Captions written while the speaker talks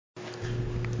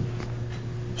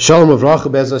Shalom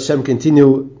Avracha, Bez Hashem,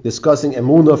 continue discussing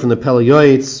Emuna from the Pele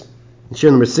Yoetz,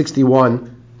 share number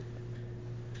 61.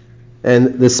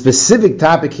 And the specific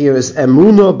topic here is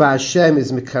Emuna b'Hashem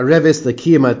is mikareves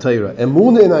l'kiyam Torah.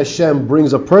 Emuna in Hashem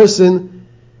brings a person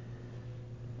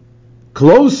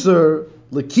closer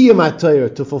l'kiyam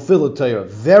Torah, to fulfill the Torah.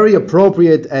 Very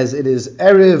appropriate as it is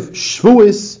Erev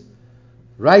Shavuos,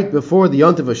 right before the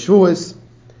Yontiv of Shavuos,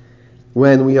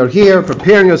 when we are here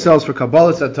preparing ourselves for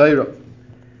Kabbalas Torah.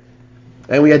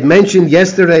 And we had mentioned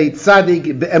yesterday,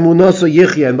 Tzadik be'emunaso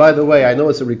yichya. And by the way, I know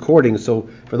it's a recording, so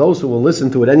for those who will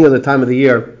listen to it any other time of the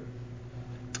year,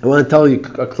 I want to tell you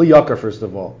a kliyakar first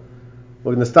of all.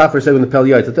 We're going to stop for a second with the Pele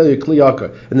Yoetz. I'll tell you a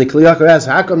kliyakar. And the kliyakar asks,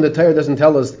 how come the Torah doesn't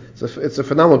tell us? It's a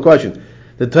phenomenal question.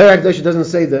 The Torah actually doesn't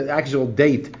say the actual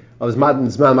date of his Matan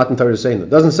Torah Seina. It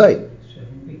doesn't say.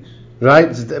 7 weeks.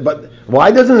 Right? But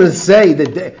why doesn't it say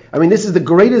that? I mean, this is the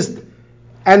greatest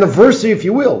anniversary, if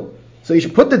you will. So you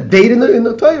should put the date in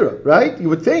the Torah, right? You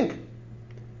would think.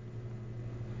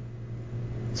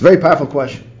 It's a very powerful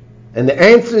question. And the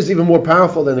answer is even more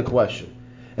powerful than the question.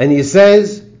 And he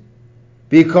says,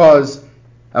 because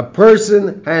a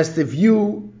person has to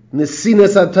view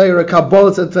Nesinas HaTorah,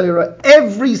 Kabbalas HaTorah,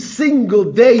 every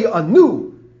single day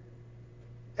anew.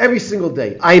 Every single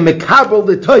day. I mekabel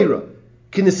the Torah.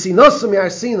 Kinesinasam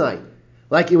Yar Sinai.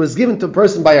 Like it was given to a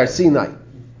person by Yar Sinai.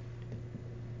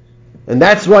 And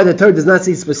that's why the Torah does not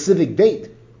say specific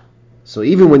date. So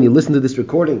even when you listen to this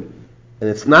recording, and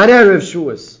it's not Erev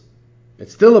Shavuos,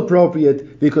 it's still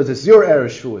appropriate because it's your Erev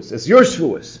Shavuos, it's your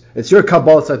Shavuos, it's your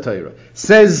Kabbalas Torah.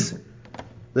 Says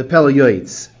the Pele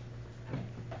Yoetz,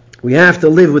 we have to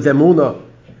live with Emuna.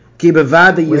 Ki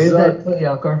bevada yizar. Where is that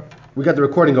kliyakar? We got the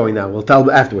recording going now. We'll tell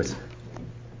afterwards.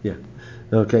 Yeah.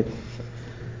 Okay.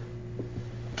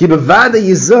 Ki bevada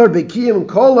yizar bekiyim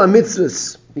kol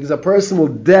ha-mitzvahs. Because a person will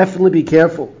definitely be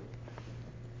careful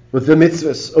with the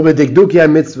mitzvahs, or with the dikdukei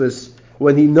mitzvahs,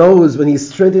 when he knows, when he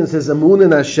strengthens his emunah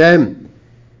in Hashem,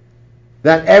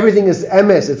 that everything is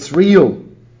emes, it's real.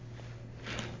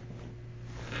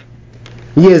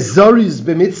 He is zoriz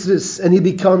b'mitzvahs, and he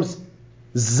becomes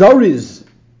zoriz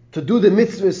to do the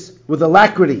mitzvahs with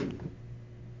alacrity,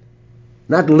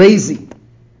 not lazy.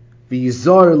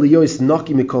 V'yizar liyois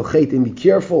naki mikol chet, and be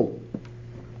careful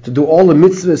to do all the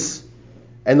mitzvahs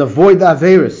and avoid the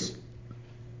averis.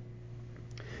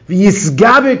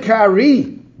 V'yisgaber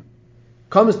kari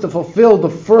comes to fulfill the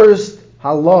first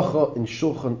halacha in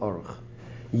Shulchan Aruch.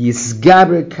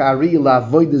 Yisgaber kari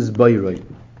la'avodas bayroi.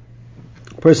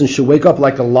 A person should wake up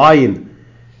like a lion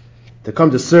to come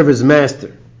to serve his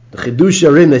master. The Chidush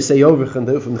Arim, they say over from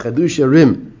the Chidush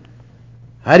Arim.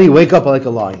 How do you wake up like a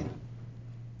lion?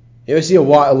 You ever see a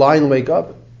lion wake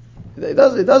up? It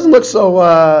doesn't look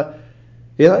so.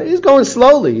 He's going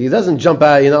slowly. He doesn't jump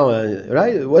out,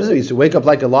 right? What is it? He should wake up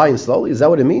like a lion slowly? Is that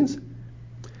what it means?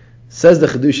 Says the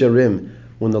Chidush Arim,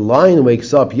 when the lion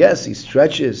wakes up, yes, he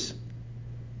stretches,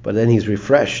 but then he's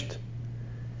refreshed.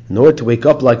 In order to wake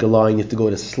up like a lion, you have to go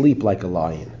to sleep like a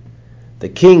lion. The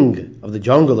king of the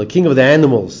jungle, the king of the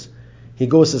animals, he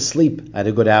goes to sleep at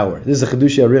a good hour. This is the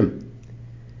Chidush Arim.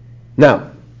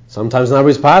 Now, sometimes not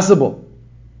always possible,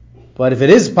 but if it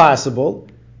is possible,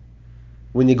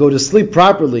 when you go to sleep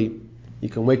properly, you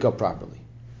can wake up properly.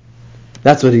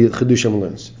 That's what the Chidushim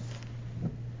learns.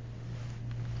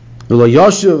 V'lo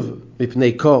yoshev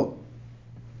mipnei kol,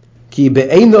 ki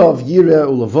be'enov yireh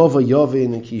u'lavova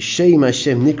yovin, ki sheim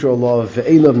Hashem nikro lo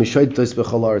ve'enov mishoytos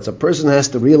b'chol haaretz. A person has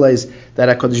to realize that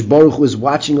HaKadosh Baruch Hu is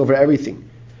watching over everything.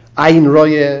 Ayin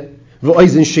royeh,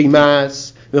 v'oizen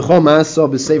sheimas, v'chol ma'aso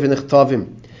b'sefer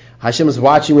nechtavim. Hashem is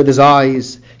watching with his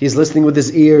eyes, he's listening with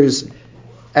his ears,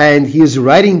 and he is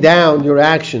writing down your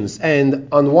actions. And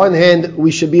on one hand,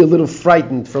 we should be a little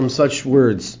frightened from such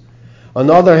words. On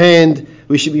the other hand,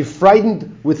 we should be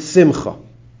frightened with simcha.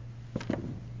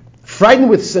 Frightened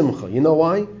with simcha. You know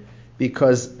why?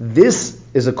 Because this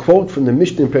is a quote from the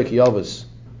Mishnah in Pirkei Avos.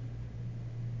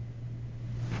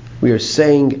 We are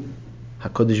saying,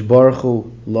 HaKadosh Baruch Hu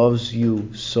loves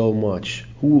you so much.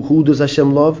 Who does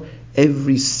Hashem love?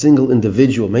 Every single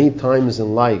individual. Many times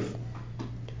in life,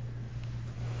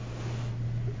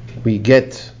 we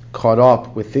get caught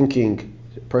up with thinking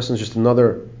a person's just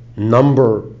another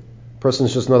number, a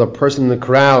person's just another person in the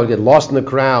crowd, get lost in the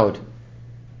crowd.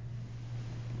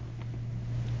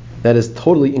 That is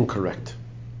totally incorrect.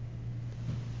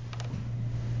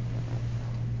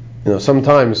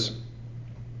 Sometimes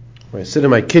when I sit in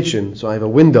my kitchen, so I have a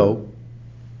window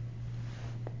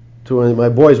to my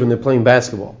boys when they're playing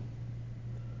basketball.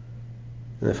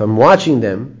 And if I'm watching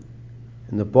them,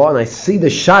 and I see the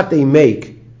shot they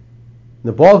make,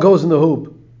 the ball goes in the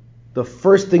hoop, the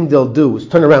first thing they'll do is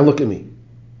turn around and look at me.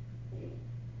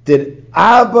 Did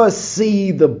Abba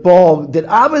see the ball? Did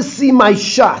Abba see my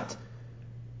shot?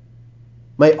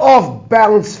 My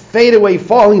off-balance fadeaway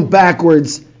falling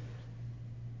backwards?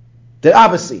 Did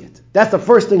Abba see it? That's the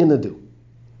first thing to do.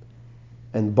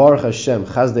 And Baruch Hashem,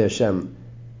 Chazdei Hashem,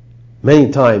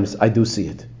 many times I do see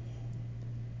it.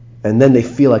 And then they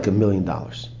feel like $1 million.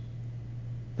 Now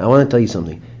I want to tell you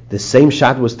something. The same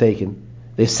shot was taken.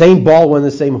 The same ball went in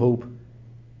the same hoop.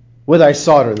 Whether I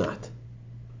saw it or not.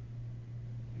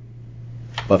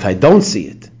 But if I don't see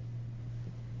it,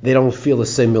 they don't feel the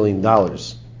same $1 million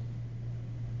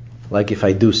like if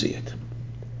I do see it.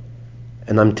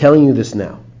 And I'm telling you this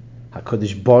now.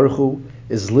 HaKadosh Baruch Hu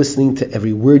is listening to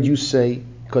every word you say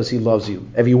because He loves you.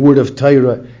 Every word of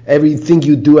Torah, everything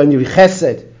you do, and your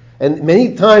chesed. And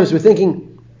many times we're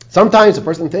thinking, sometimes a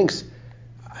person thinks,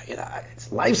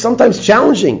 life's sometimes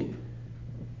challenging.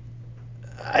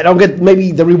 I don't get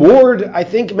maybe the reward I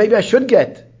think maybe I should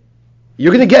get.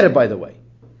 You're going to get it, by the way.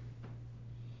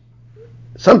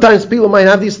 Sometimes people might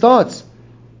have these thoughts.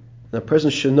 And a person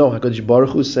should know, HaKadosh Baruch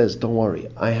Hu says, don't worry,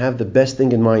 I have the best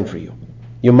thing in mind for you.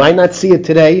 You might not see it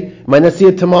today, might not see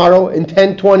it tomorrow, in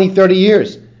 10, 20, 30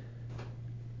 years.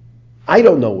 I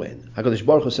don't know when. HaKadosh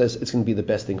Baruch Hu says it's going to be the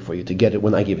best thing for you to get it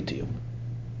when I give it to you.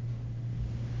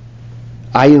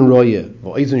 Ayin roye,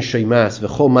 v'oizun sheimas,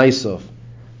 v'chol maisov,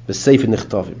 v'seif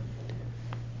nichtavim.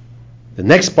 The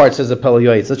next part says the Pele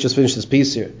Yoetz. Let's just finish this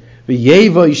piece here.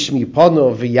 V'yevoy shmi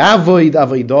pano, v'yavoid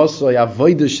avoidosoi,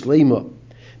 avoida shleima,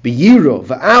 v'yiro,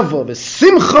 v'avo,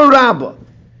 v'simcha rabba.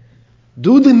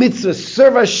 Do the mitzvah,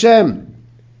 serve Hashem.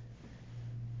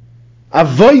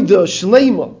 Avoida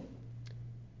shleima.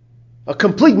 A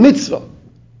complete mitzvah.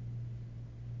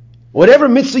 Whatever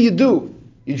mitzvah you do,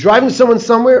 you're driving someone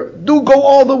somewhere, do go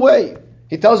all the way.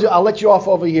 He tells you, I'll let you off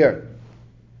over here.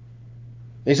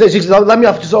 He says, let me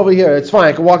off just over here. It's fine,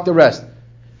 I can walk the rest.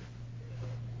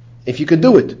 If you could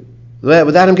do it,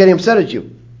 without him getting upset at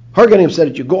you, her getting upset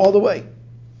at you, go all the way.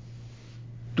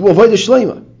 To avoid the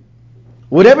shleima.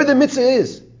 Whatever the mitzvah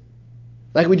is.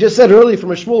 Like we just said earlier from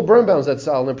a Shmuel Birnbaum's that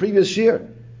Sal in the previous year.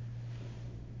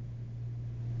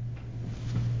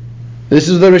 This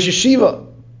is the Rosh Yeshiva.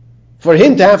 For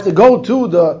him to have to go to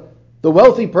the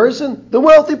wealthy person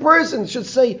should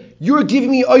say, you're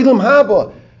giving me Olam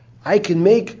Haba. I can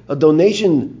make a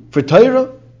donation for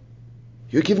Torah.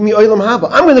 You're giving me Olam Haba.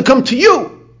 I'm going to come to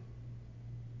you.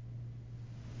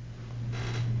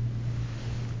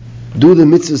 Do the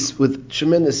mitzvahs with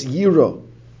tremendous yiro.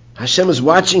 Hashem is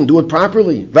watching. Do it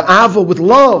properly. Va'ava, with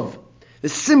love. The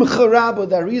Simcha Rabbah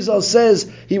that Rizal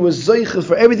says he was zoicha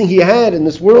for everything he had in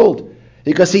this world.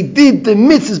 Because he did the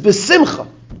mitzvahs b'simcha.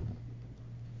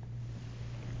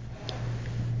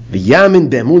 V'yamin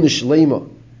be'emunah shleima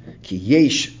ki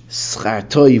yesh schar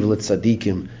toiv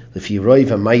letzadikim lefi roiv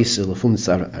ha'maisa lefum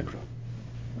tzara agra.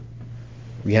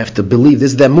 We have to believe,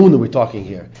 this is the emunah we're talking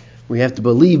here. We have to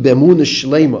believe be'emunah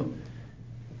shleima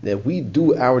that we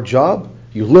do our job.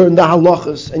 You learn the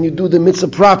halachas and you do the mitzvah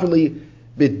properly.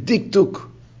 B'diktuk,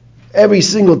 every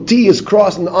single T is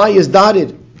crossed and the I is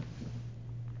dotted.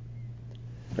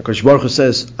 HaKadosh Baruch Hu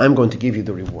says, I'm going to give you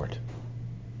the reward.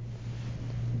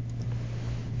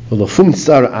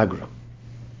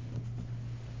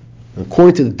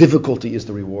 According to the difficulty is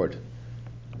the reward.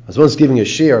 I was once giving a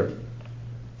share,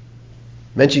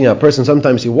 mentioning a person,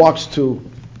 sometimes he walks to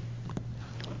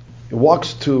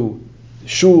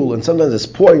shul and sometimes it's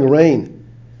pouring rain.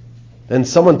 Then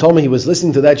someone told me he was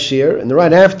listening to that share, and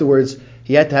right afterwards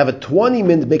he had to have make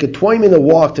a 20-minute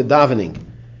walk to davening.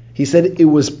 He said it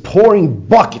was pouring,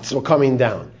 buckets were coming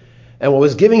down. And what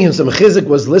was giving him some chizuk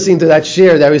was listening to that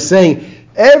share that was saying,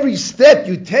 every step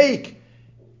you take,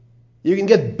 you can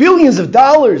get billions of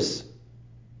dollars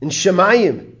in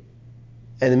Shemayim.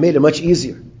 And it made it much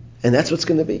easier. And that's what's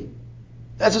going to be.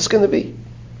 That's what's going to be.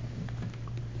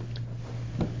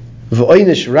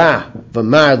 V'oinish ra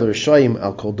v'mar l'rishayim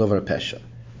al kol dovar pesha.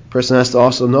 Person has to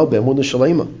also know be'emunah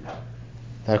shleima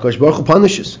that HaKadosh Baruch Hu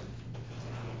punishes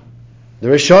the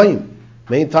Rishayim.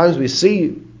 Many times we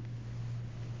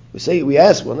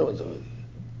ask, well, no,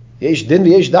 yesh din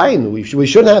v'yesh dayin. We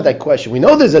shouldn't have that question. We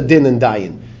know there's a din and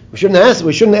dayin. We shouldn't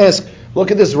ask,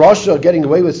 look at this Rasha getting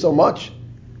away with so much.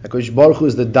 HaKadosh Baruch Hu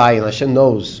is the dayin. Hashem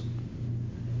knows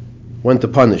when to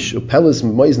punish. Upeles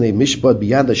moiznei mishpat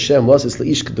biyad Hashem lasis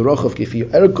leish k'dorochav kifi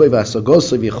erkoi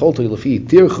v'asagosoi v'yicholtoi lefi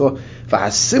tircha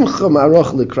v'hasimcha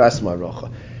ma'aroch l'kras ma'arocha.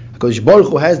 HaKadosh Baruch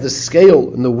Hu has the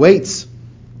scale and the weights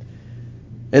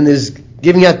and is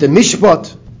giving out the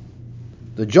mishpat,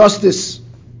 the justice.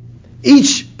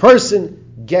 Each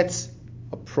person gets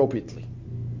appropriately.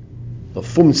 The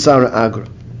fum tzara agra.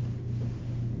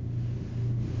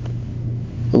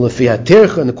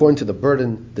 and according to the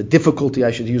burden, the difficulty,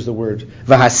 I should use the word,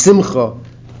 v'hasimcha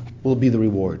will be the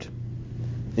reward.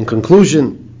 In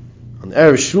conclusion, on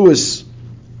Erev Shavuos,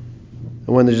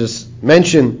 when there's just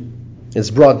mention, it's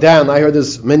brought down. I heard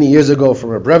this many years ago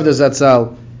from Reb Revda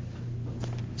Zatzal.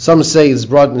 Some say it's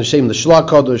brought in the Shem the Shlach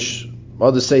Kodesh,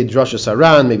 others say Drasha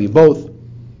Saran, maybe both.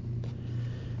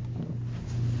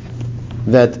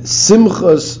 That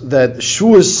Simchas, that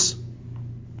Shavuos,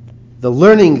 the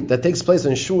learning that takes place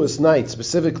on Shavuos night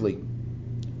specifically,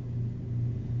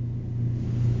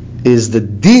 is the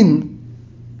din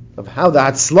of how the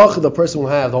hatzlacha the person will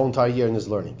have the whole entire year in his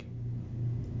learning.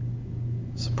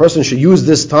 So a person should use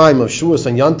this time of Shavuos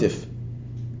and Yantif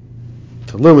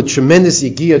to learn with tremendous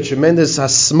yigiyah, tremendous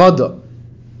hasmada.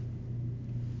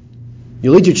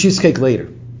 You'll eat your cheesecake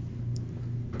later,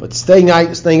 but staying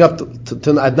up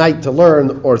at night to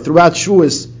learn, or throughout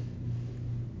Shavuos,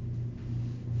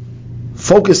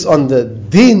 focus on the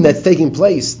din that's taking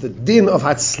place, the din of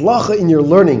hatzlacha in your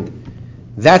learning.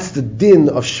 That's the din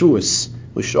of Shavuos.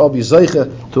 We should all be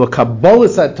zeicha to a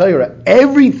Kabbalah Torah.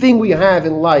 Everything we have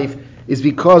in life is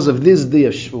because of this day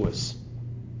of Shavuos.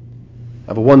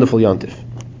 Have a wonderful Yontif.